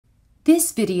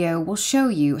This video will show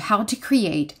you how to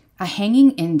create a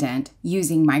hanging indent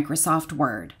using Microsoft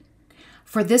Word.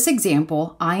 For this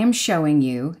example, I am showing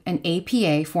you an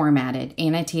APA formatted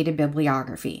annotated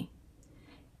bibliography.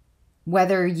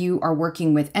 Whether you are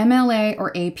working with MLA or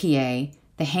APA,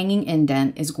 the hanging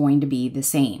indent is going to be the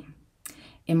same.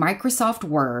 In Microsoft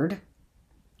Word,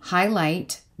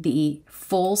 highlight the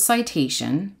full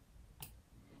citation,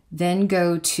 then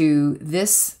go to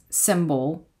this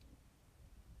symbol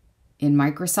in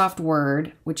Microsoft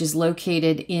Word, which is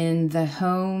located in the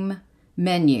Home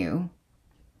menu.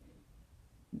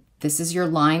 This is your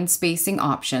line spacing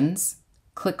options.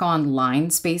 Click on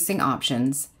Line Spacing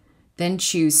Options, then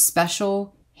choose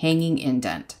Special Hanging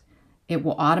Indent. It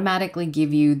will automatically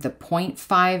give you the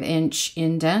 0.5 inch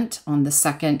indent on the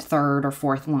second, third, or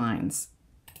fourth lines.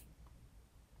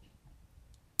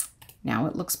 Now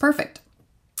it looks perfect.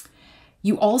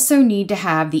 You also need to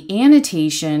have the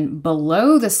annotation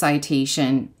below the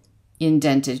citation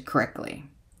indented correctly.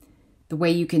 The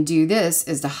way you can do this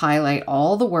is to highlight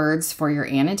all the words for your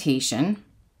annotation.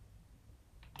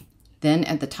 Then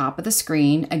at the top of the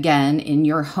screen, again in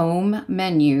your Home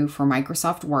menu for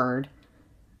Microsoft Word,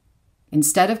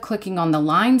 instead of clicking on the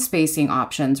line spacing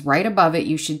options, right above it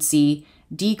you should see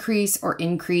Decrease or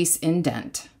Increase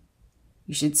Indent.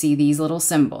 You should see these little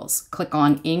symbols. Click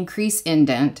on Increase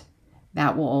Indent.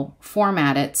 That will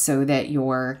format it so that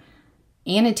your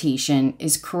annotation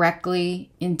is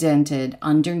correctly indented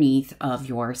underneath of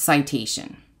your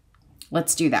citation.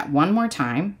 Let's do that one more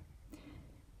time.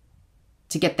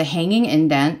 To get the hanging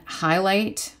indent,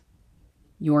 highlight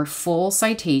your full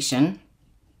citation.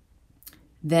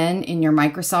 Then in your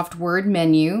Microsoft Word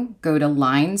menu, go to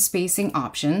Line Spacing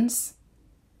Options.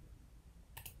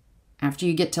 After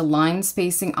you get to Line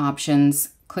Spacing Options,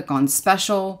 click on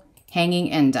Special Hanging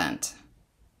Indent.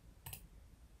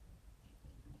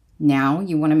 Now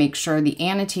you want to make sure the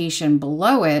annotation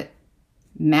below it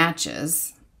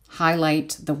matches.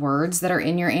 Highlight the words that are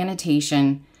in your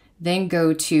annotation, then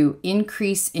go to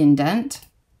Increase Indent,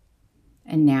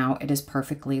 and now it is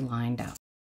perfectly lined up.